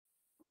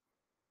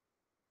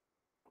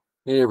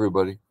Hey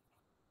everybody,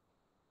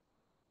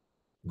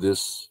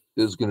 this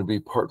is going to be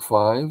part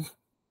 5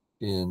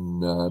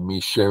 in me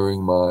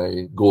sharing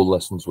my gold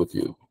lessons with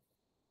you.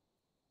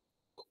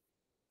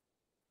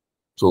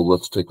 So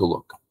let's take a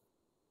look.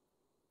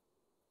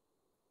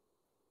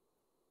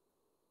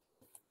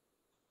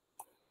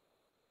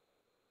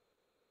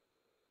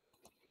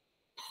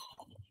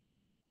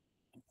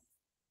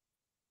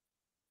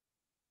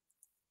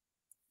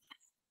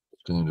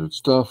 Standard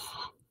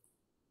stuff.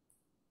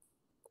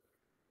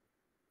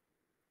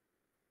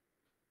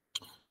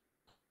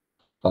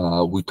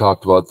 We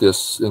talked about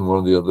this in one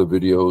of the other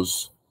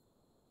videos.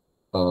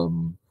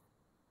 Um,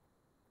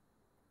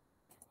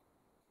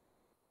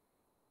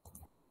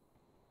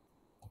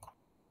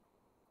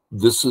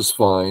 this is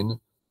fine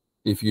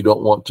if you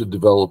don't want to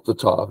develop the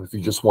top, if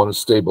you just want to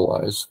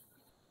stabilize.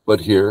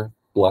 But here,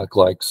 black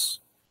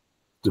likes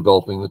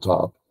developing the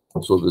top,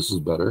 so this is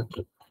better.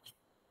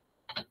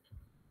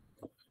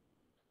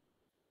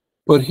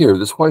 But here,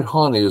 this white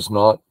honey is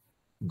not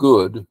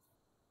good,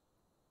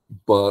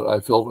 but I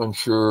felt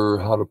unsure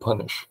how to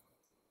punish.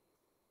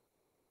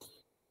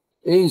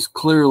 A's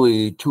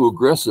clearly too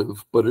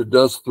aggressive, but it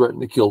does threaten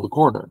to kill the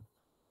corner.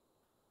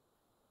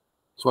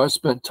 So I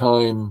spent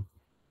time,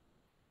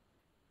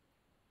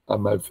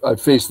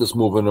 I've faced this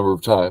move a number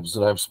of times,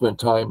 and I've spent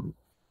time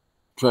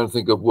trying to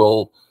think of,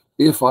 well,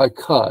 if I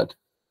cut,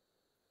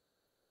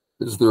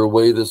 is there a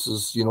way this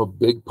is,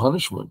 big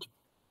punishment?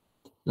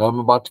 Now I'm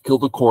about to kill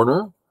the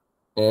corner,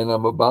 and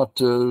I'm about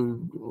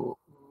to,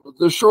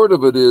 the short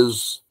of it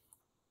is,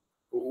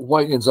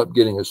 white ends up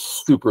getting a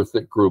super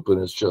thick group,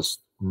 and it's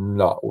just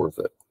not worth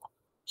it.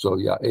 So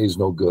yeah, A's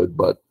no good,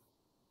 but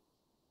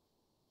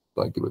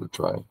I give it a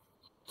try.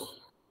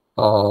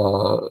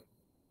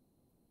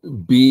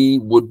 B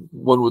one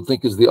would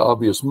think is the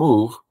obvious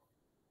move,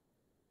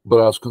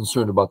 but I was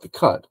concerned about the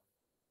cut.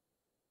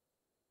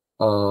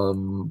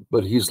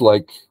 But he's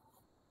like,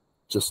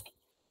 just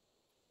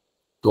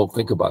don't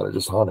think about it,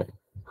 just honey.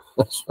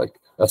 That's like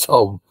that's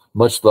how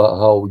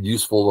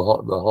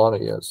useful the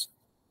honey is.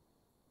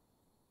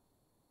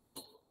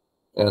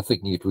 And I'm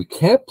thinking, if we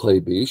can't play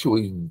B, should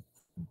we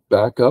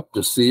back up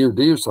to C or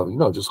D or something?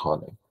 No, just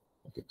honey.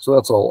 Okay, so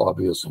that's all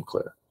obvious and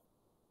clear.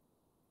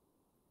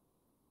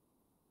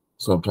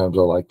 Sometimes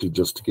I like to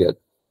just get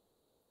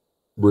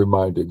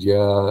reminded,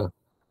 yeah,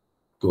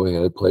 go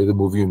ahead, play the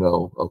move you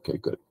know. Okay,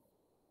 good.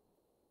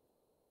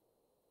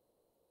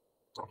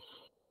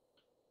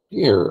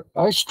 Here,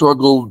 I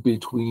struggled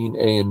between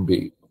A and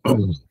B.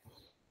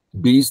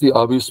 B's the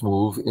obvious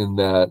move in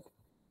that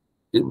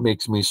it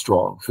makes me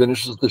strong,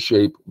 finishes the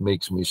shape,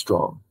 makes me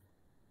strong.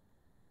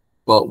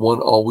 But one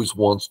always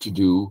wants to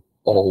do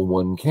all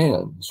one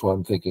can. So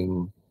I'm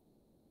thinking,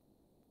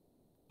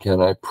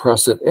 can I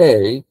press at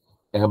A?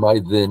 Am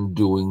I then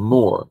doing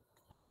more?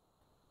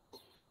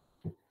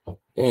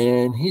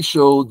 And he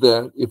showed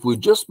that if we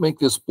just make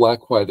this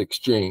black-white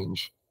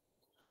exchange,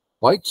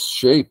 white's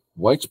shape,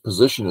 white's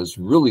position is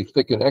really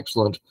thick and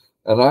excellent,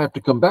 and I have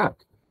to come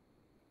back.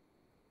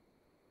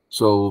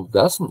 So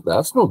that's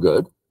no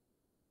good.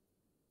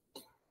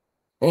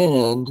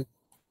 And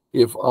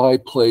if I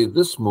play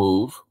this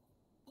move,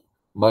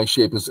 my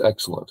shape is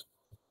excellent.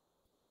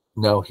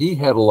 Now, he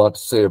had a lot to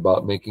say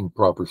about making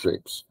proper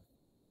shapes.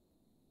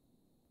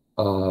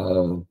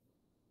 And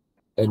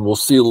we'll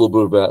see a little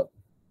bit of that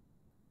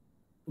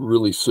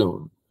really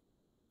soon.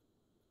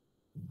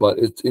 But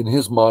it's in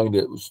his mind,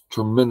 it was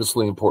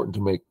tremendously important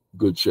to make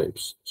good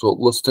shapes. So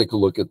let's take a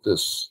look at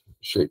this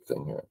shape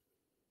thing here.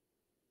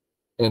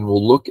 And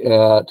we'll look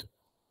at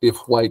if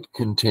white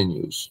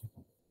continues.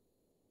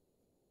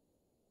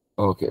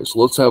 Okay,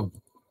 so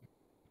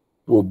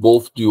we'll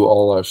both do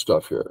all our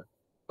stuff here.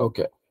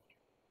 Okay.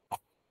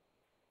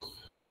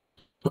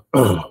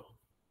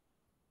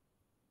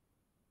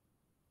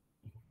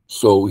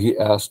 So he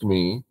asked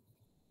me,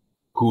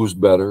 who's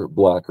better,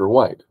 black or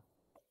white?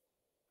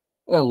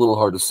 And a little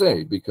hard to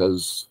say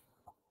because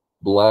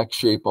black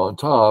shape on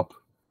top,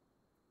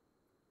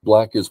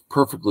 black is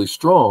perfectly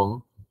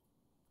strong,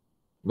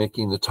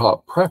 making the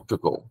top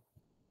practical.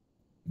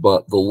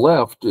 But the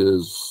left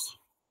is,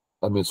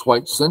 it's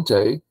white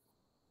sente,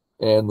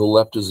 and the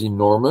left is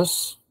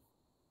enormous,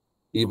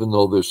 even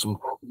though there's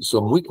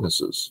some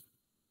weaknesses.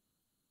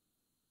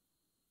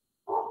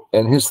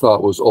 And his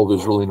thought was, oh,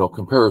 there's really no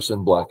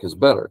comparison. Black is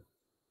better.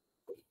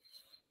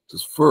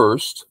 Because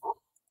first,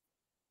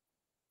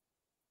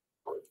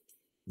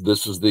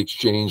 this is the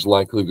exchange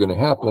likely going to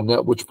happen,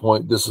 at which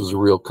point this is a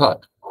real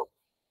cut.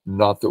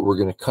 Not that we're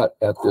going to cut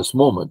at this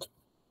moment,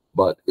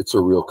 but it's a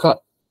real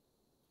cut.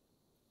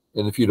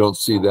 And if you don't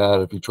see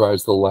that, if he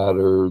tries the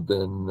ladder,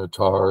 then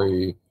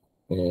Atari,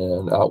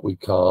 and out we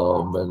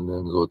come, and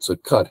then so it's a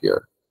cut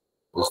here,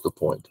 is the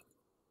point.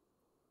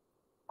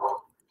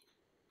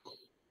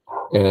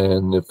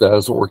 And if that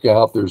doesn't work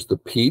out, there's the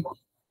peep.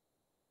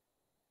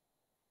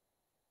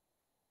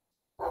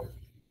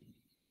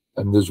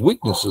 And there's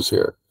weaknesses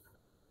here,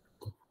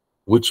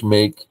 which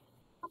make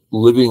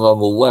living on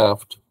the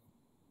left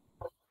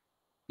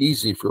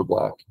easy for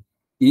black,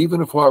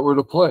 even if white were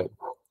to play.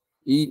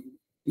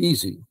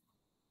 Easy.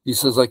 He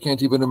says, I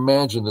can't even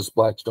imagine this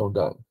Blackstone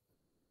dying.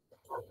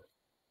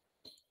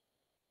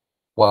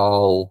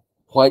 While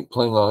white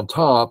playing on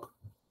top,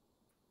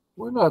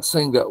 we're not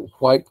saying that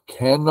white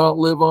cannot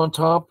live on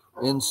top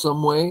in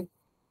some way,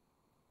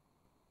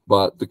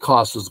 but the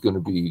cost is going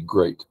to be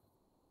great.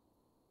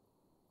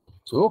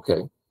 So,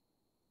 okay.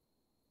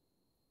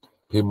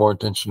 Pay more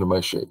attention to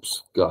my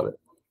shapes. Got it.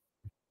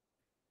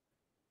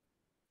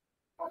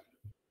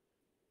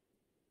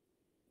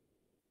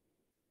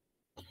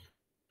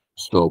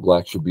 So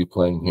black should be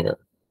playing here.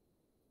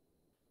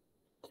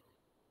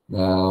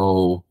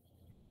 Now,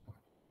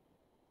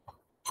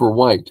 for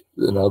white,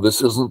 now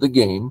this isn't the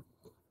game.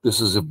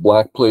 This is if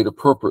black played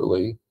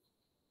appropriately.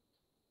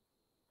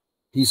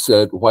 He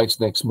said white's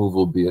next move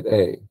will be at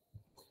A.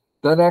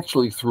 That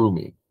actually threw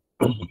me.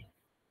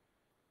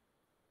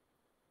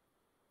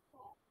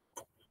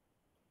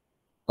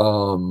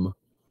 The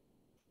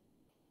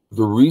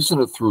reason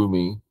it threw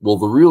me, well,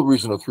 the real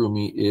reason it threw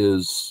me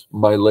is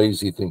my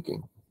lazy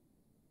thinking.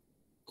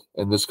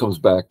 And this comes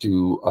back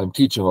to, I'm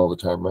teaching all the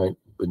time, right?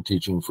 Been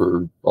teaching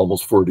for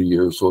almost 40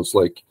 years. So it's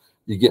like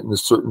you get in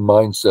this certain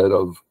mindset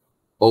of,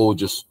 oh,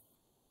 just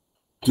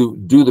do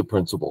the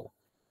principle.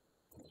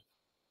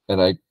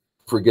 And I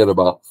forget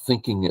about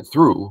thinking it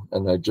through,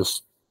 and I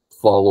just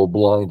follow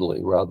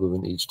blindly rather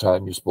than each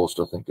time you're supposed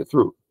to think it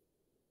through.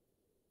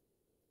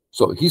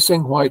 So he's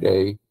saying white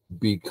A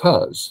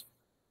because,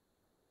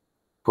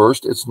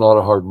 first, it's not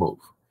a hard move.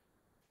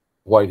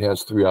 White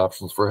has 3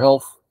 options for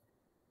health.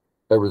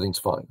 Everything's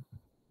fine.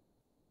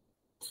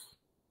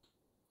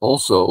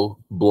 Also,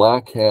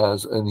 black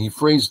has, and he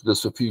phrased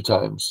this a few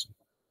times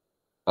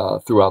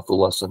throughout the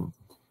lesson,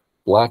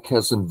 black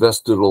has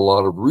invested a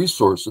lot of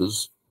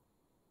resources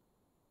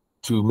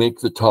to make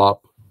the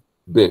top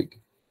big.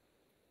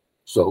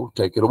 So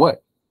take it away.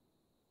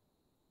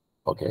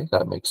 Okay,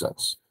 that makes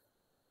sense.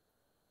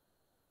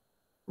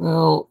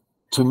 Well,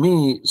 to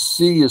me,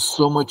 C is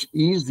so much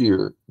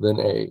easier than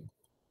A.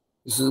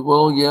 He says,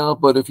 well, yeah,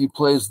 but if he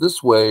plays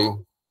this way,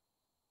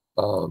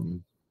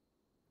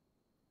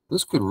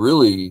 this could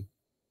really,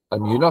 I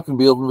mean, you're not going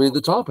to be able to invade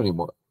the top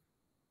anymore.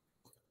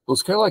 Well,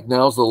 it's kind of like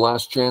now's the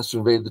last chance to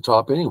invade the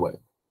top anyway.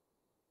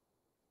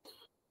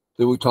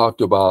 Then we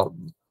talked about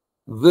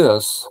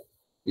this.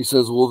 He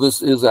says, well,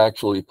 this is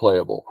actually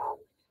playable.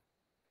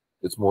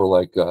 It's more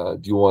like, do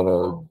you want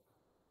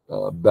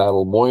to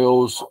battle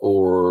Moyos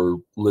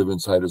or live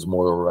inside his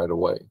Moyo right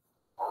away?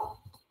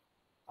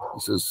 He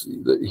says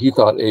that he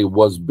thought A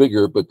was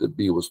bigger, but that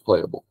B was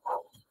playable.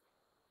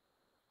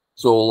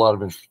 So a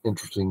lot of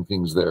interesting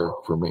things there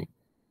for me.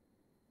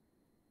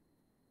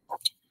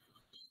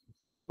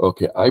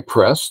 Okay, I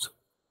pressed,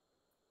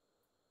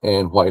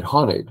 and white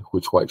haunted,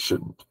 which white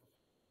shouldn't.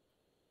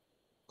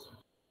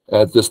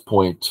 At this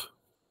point,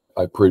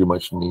 I pretty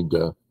much need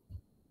to,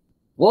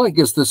 well, I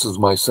guess this is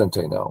my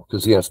sente now,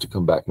 because he has to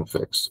come back and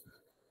fix.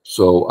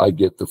 So I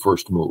get the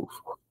first move.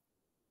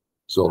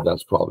 So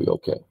that's probably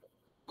okay.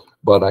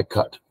 But I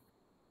cut,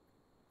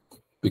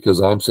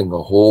 because I'm seeing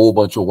a whole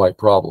bunch of white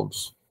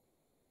problems.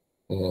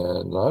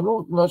 And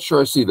I'm not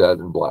sure I see that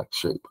in black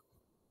shape.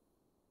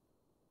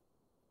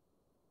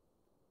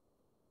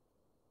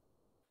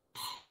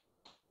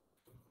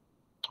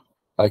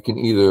 I can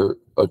either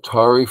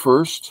Atari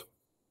first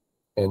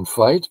and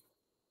fight,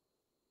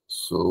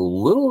 so a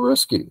little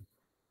risky,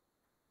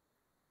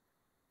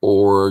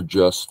 or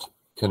just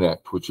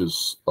connect, which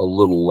is a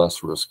little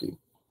less risky.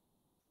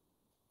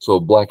 So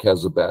black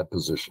has a bad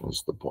position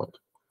is the point.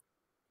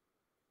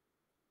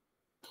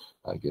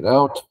 I get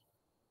out.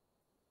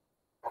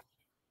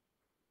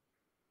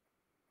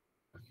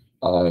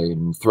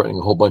 I'm threatening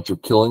a whole bunch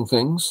of killing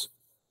things,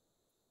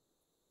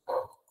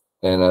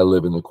 and I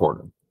live in the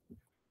corner.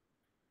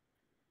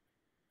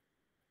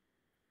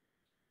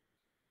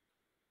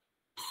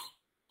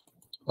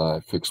 I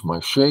fix my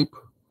shape.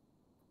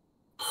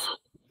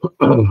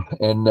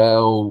 And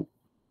now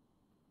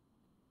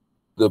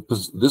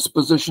this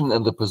position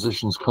and the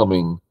positions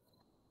coming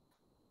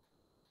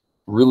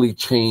really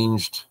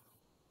changed.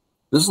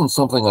 This isn't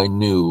something I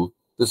knew.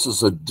 This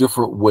is a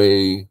different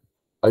way.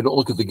 I don't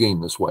look at the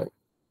game this way,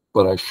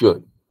 but I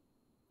should.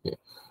 Yeah.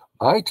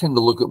 I tend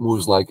to look at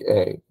moves like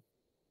A.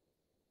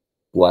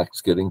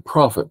 Black's getting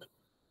profit.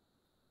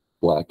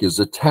 Black is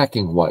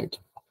attacking white.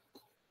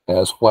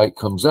 As white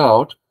comes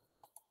out,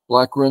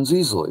 black runs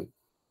easily.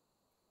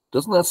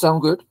 Doesn't that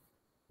sound good?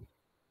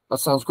 That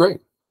sounds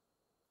great.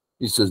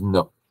 He says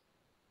no.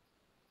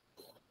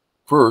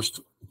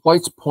 First,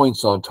 white's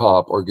points on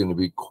top are going to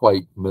be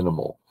quite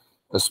minimal,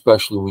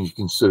 especially when you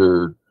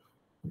consider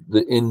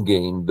the end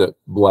game that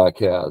black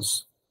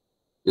has.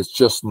 It's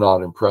just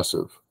not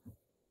impressive.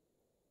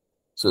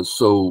 Says,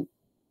 so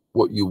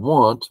what you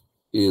want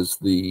is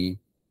the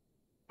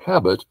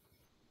habit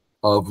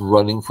of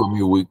running from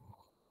your weak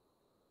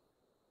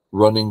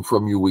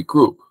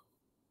group.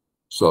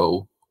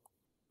 So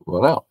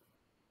run out.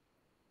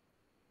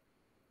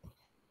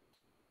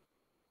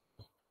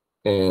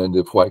 And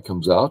if white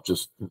comes out,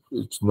 just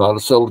it's not a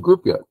settled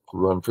group yet.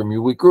 Run from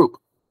your weak group.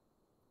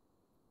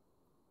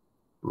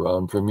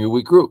 Run from your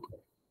weak group.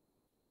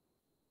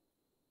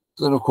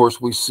 Then, of course,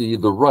 we see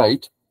the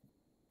right,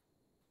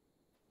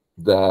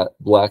 that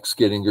black's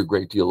getting a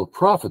great deal of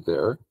profit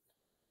there,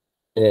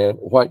 and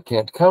white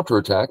can't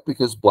counterattack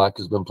because black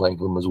has been playing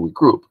them as a weak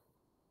group.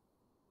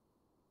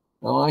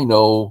 Now, I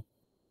know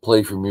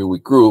play from your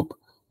weak group,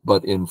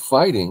 but in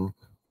fighting,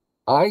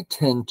 I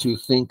tend to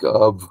think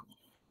of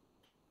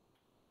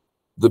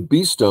the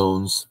B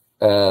stones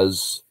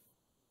as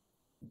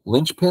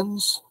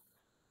linchpins.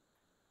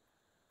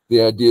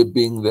 The idea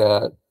being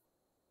that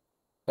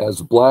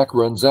as black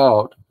runs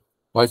out,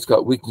 white's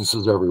got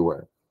weaknesses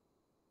everywhere.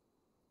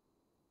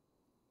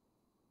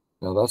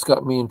 Now, that's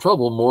got me in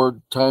trouble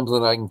more times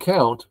than I can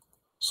count,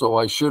 so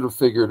I should have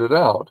figured it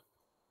out.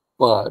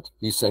 But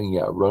he's saying,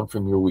 yeah, run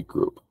from your weak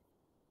group.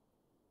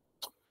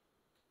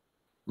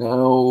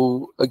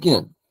 Now,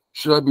 again,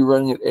 should I be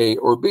running at A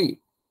or B?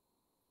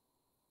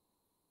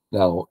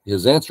 Now,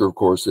 his answer, of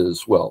course,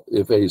 is, well,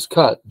 if A is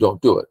cut,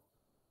 don't do it.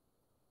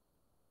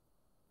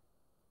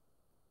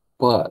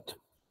 But,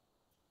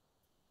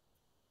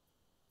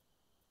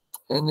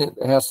 and it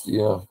has to,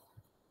 yeah.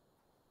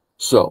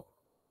 So,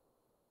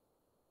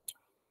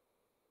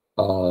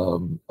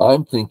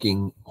 I'm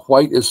thinking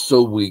white is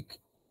so weak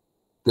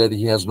that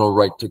he has no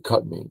right to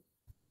cut me.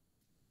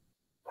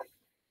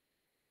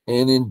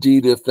 And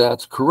indeed, if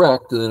that's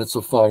correct, then it's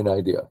a fine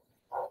idea.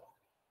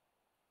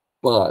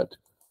 But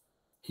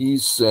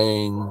he's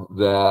saying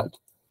that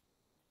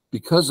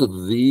because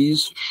of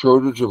these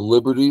shortage of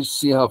liberties,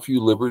 see how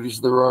few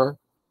liberties there are?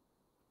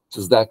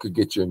 Says that could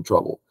get you in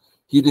trouble.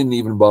 He didn't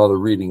even bother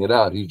reading it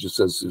out. He just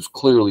says there's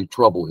clearly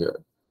trouble here.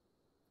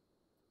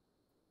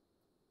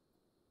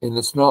 And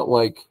it's not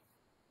like,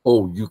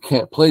 oh, you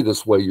can't play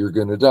this way, you're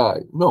going to die.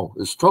 No,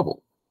 it's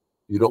trouble.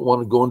 You don't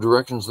want to go in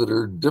directions that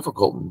are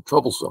difficult and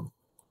troublesome.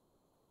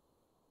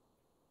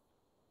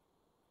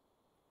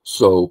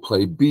 So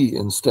play B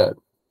instead.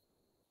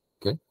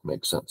 Okay,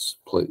 makes sense.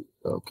 Play,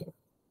 okay.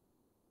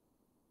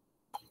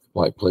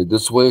 White played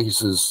this way. He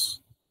says,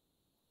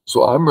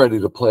 so I'm ready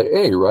to play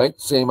A, right?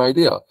 Same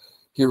idea.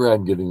 Here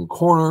I'm getting a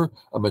corner.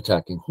 I'm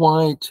attacking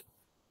white.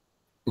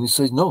 And he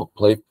says, no,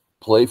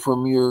 play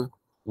from your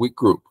weak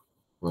group,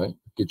 right?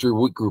 Get your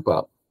weak group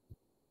out.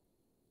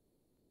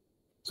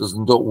 He says,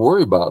 and don't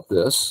worry about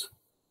this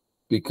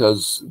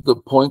because the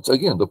points,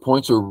 again, the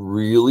points are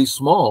really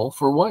small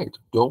for white.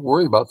 Don't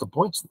worry about the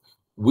points.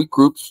 Weak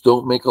groups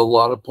don't make a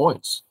lot of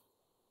points.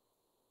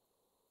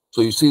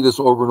 So you see this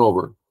over and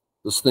over,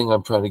 this thing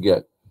I'm trying to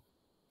get.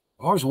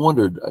 I always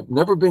wondered, I've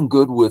never been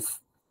good with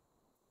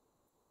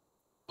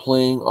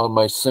playing on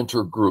my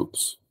center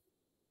groups.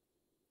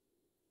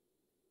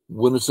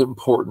 When is it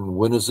important?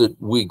 When is it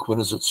weak? When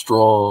is it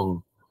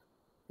strong?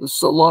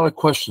 There's a lot of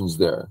questions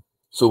there.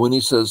 So when he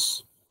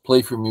says,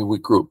 play from your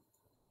weak group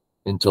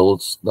until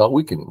it's not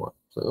weak anymore.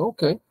 So,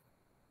 okay.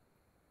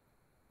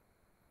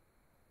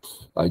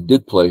 I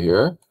did play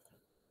here.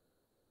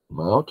 I'm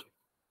out.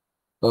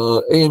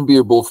 A and B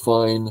are both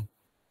fine,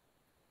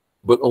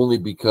 but only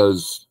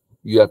because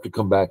you have to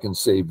come back and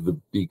save the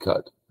B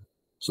cut.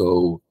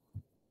 So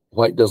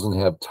white doesn't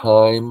have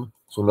time.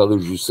 So in other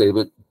words, you save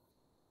it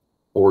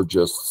or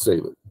just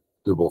save it.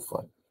 They're both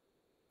fine.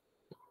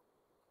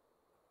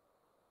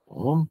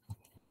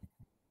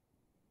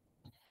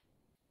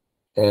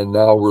 And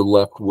now we're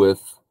left with,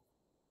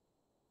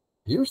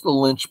 here's the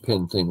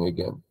linchpin thing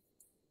again.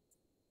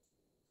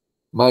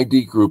 My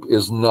D group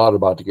is not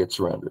about to get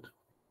surrounded.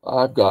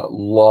 I've got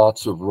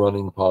lots of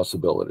running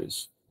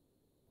possibilities.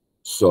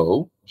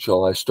 So,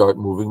 shall I start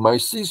moving my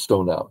C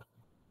stone out?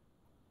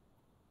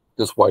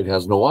 This white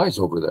has no eyes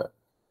over there.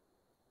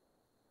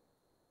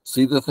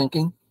 See the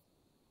thinking?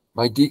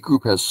 My D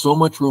group has so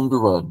much room to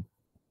run.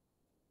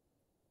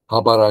 How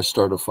about I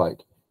start a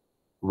fight?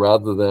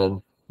 Rather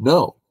than,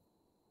 no,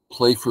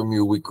 play from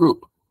your weak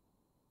group.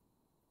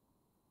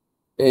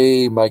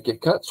 A might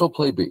get cut, so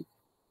play B.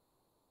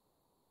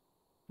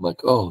 I'm like,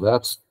 oh,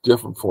 that's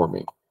different for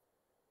me.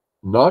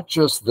 Not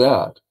just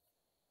that,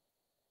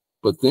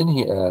 but then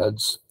he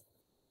adds,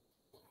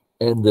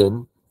 and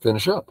then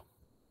finish up.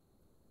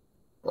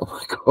 I'm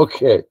like,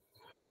 okay,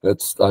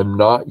 I'm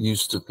not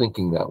used to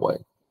thinking that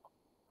way.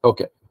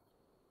 Okay.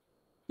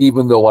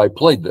 Even though I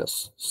played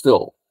this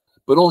still,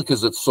 but only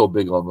because it's so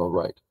big on the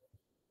right.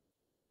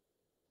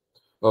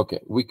 Okay,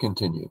 we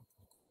continue.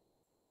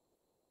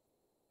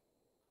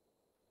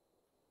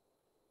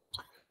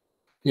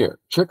 Here,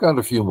 check out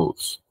a few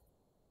moves.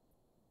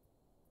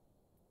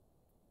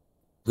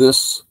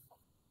 This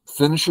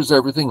finishes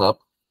everything up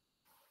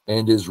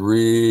and is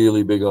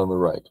really big on the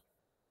right.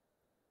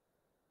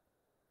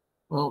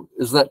 Well,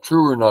 is that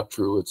true or not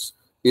true?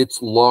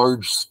 It's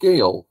large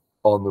scale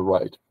on the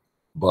right,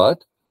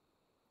 but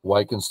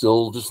white can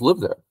still just live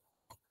there.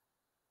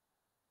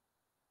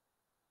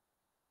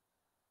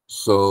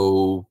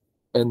 So,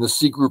 and the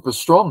C group is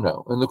strong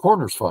now, and the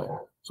corner's fine.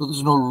 So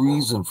there's no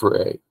reason for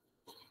A.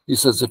 He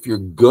says, if you're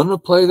going to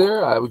play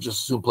there, I would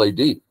just assume play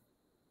D.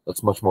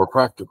 That's much more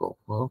practical.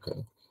 Well,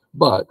 okay.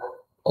 But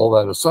all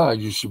that aside,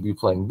 you should be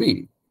playing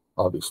B,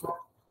 obviously,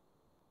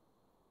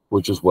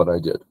 which is what I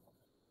did.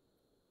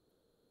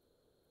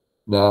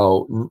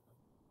 Now,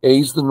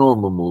 A's the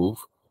normal move.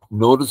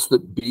 Notice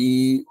that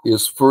B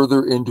is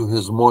further into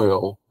his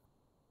moyo,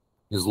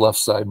 his left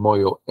side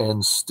moyo,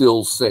 and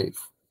still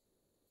safe.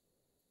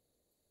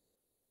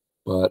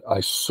 But I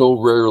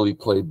so rarely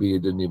play B,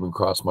 it didn't even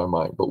cross my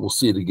mind. But we'll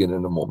see it again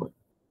in a moment.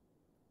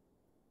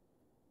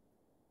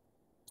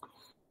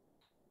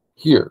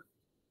 Here,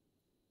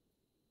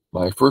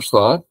 my first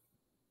thought,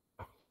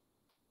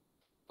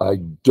 I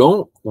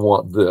don't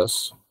want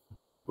this,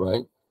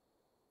 right?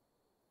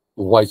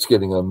 White's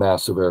getting a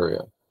massive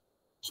area.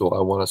 So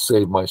I want to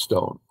save my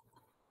stone.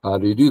 How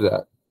do you do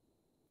that?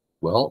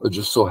 Well, it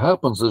just so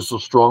happens there's a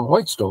strong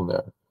white stone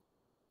there.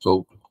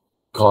 So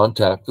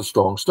contact the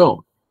strong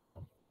stone.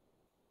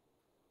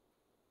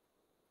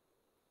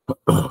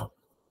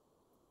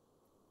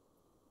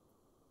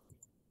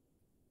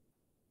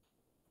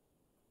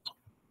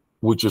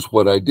 Which is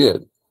what I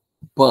did.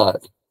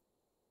 But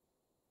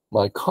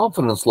my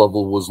confidence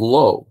level was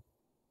low.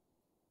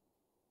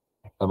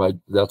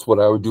 That's what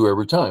I would do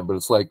every time. But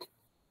it's like,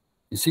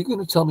 is he going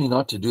to tell me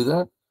not to do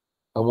that?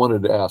 I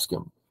wanted to ask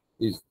him.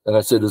 And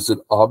I said, is it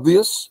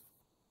obvious?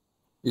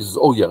 He says,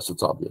 oh, yes,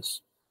 it's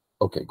obvious.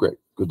 Okay, great.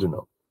 Good to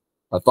know.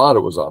 I thought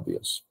it was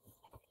obvious.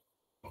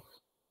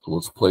 So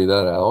let's play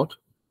that out.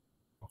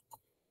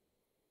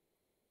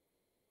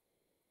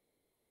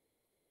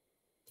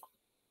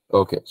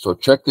 Okay, so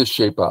check this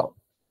shape out.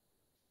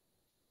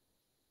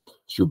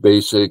 It's your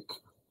basic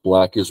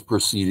black is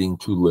proceeding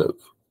to live.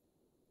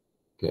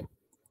 Okay,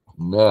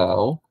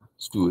 now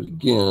let's do it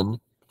again.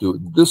 Do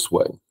it this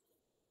way.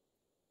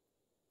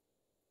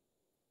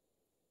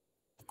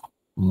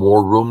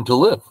 More room to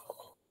live.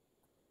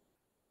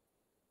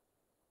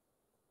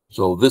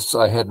 So this,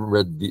 I hadn't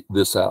read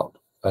this out.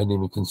 I didn't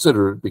even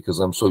consider it because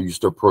I'm so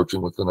used to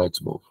approaching with the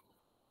knight's move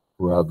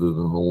rather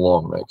than the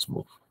long knight's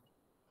move.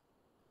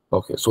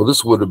 Okay, so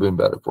this would have been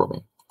better for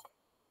me.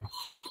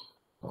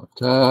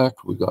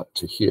 Attack, we got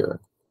to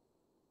here.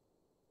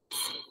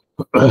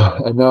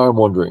 And now I'm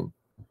wondering,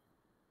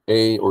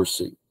 A or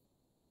C?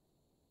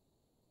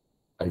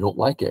 I don't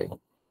like A.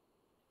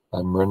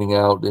 I'm running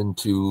out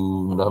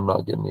into, I'm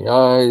not getting the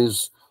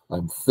eyes.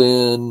 I'm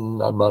thin.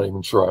 I'm not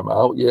even sure I'm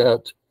out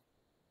yet.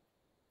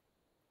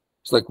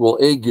 It's like, well,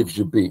 A gives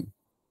you B.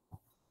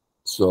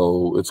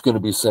 So it's going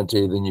to be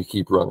Sente, then you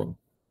keep running.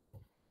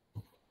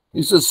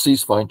 He says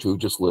C's fine too,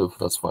 just live.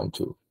 That's fine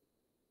too.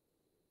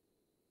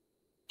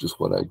 Just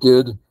what I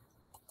did.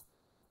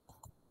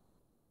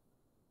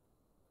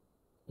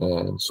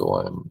 And so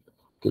I'm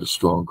get a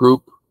strong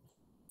group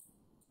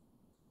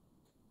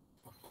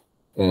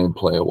and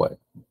play away.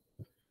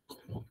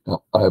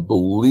 Now, I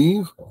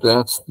believe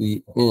that's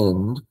the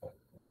end.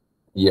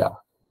 Yeah,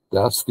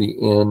 that's the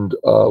end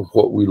of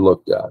what we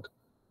looked at.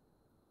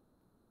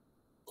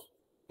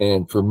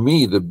 And for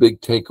me, the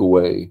big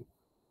takeaway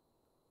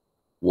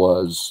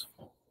was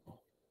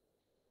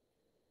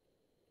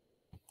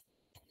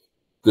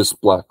this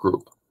black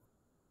group.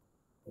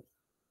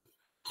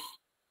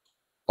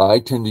 I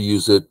tend to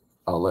use it.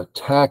 I'll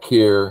attack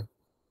here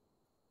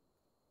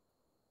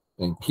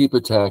and keep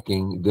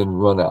attacking, then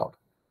run out.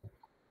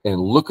 And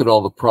look at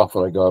all the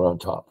profit I got on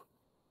top.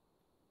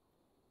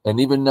 And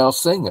even now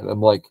saying it,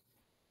 I'm like,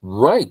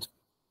 right,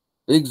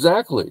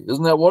 exactly.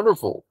 Isn't that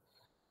wonderful?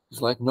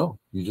 He's like, no,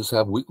 you just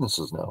have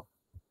weaknesses now.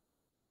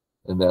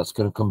 And that's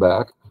going to come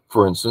back.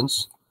 For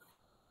instance,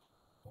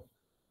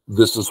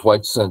 this is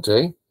white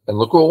Sente, and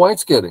look what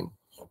white's getting.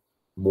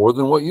 More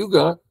than what you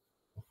got.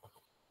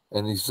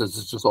 And he says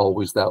it's just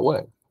always that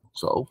way.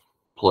 So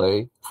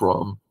play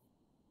from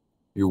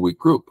your weak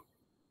group.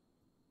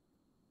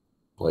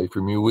 Play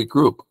from your weak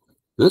group.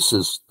 This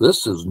is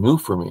new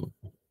for me.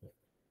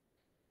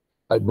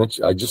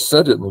 I just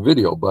said it in the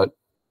video, but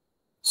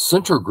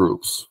center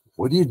groups,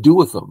 what do you do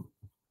with them?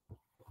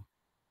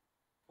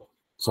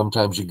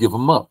 Sometimes you give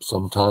them up.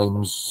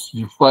 Sometimes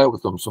you fight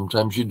with them.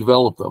 Sometimes you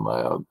develop them. I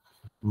have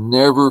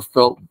never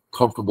felt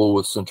comfortable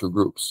with center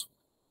groups.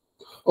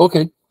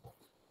 Okay.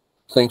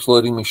 Thanks for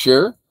letting me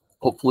share.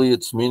 Hopefully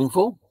it's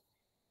meaningful.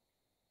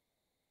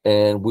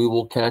 And we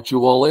will catch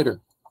you all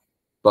later.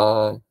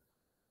 Bye.